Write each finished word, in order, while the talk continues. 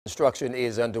Construction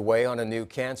is underway on a new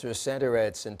cancer center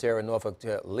at Centera Norfolk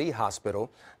Lee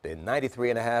Hospital. The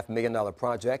 $93.5 million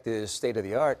project is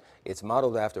state-of-the-art. It's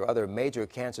modeled after other major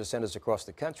cancer centers across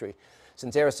the country.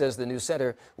 Centera says the new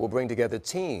center will bring together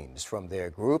teams from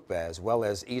their group as well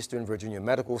as Eastern Virginia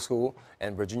Medical School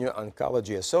and Virginia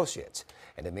Oncology Associates.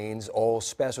 And it means all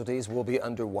specialties will be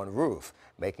under one roof,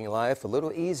 making life a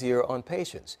little easier on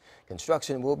patients.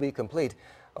 Construction will be complete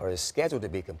or is scheduled to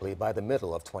be complete by the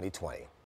middle of 2020.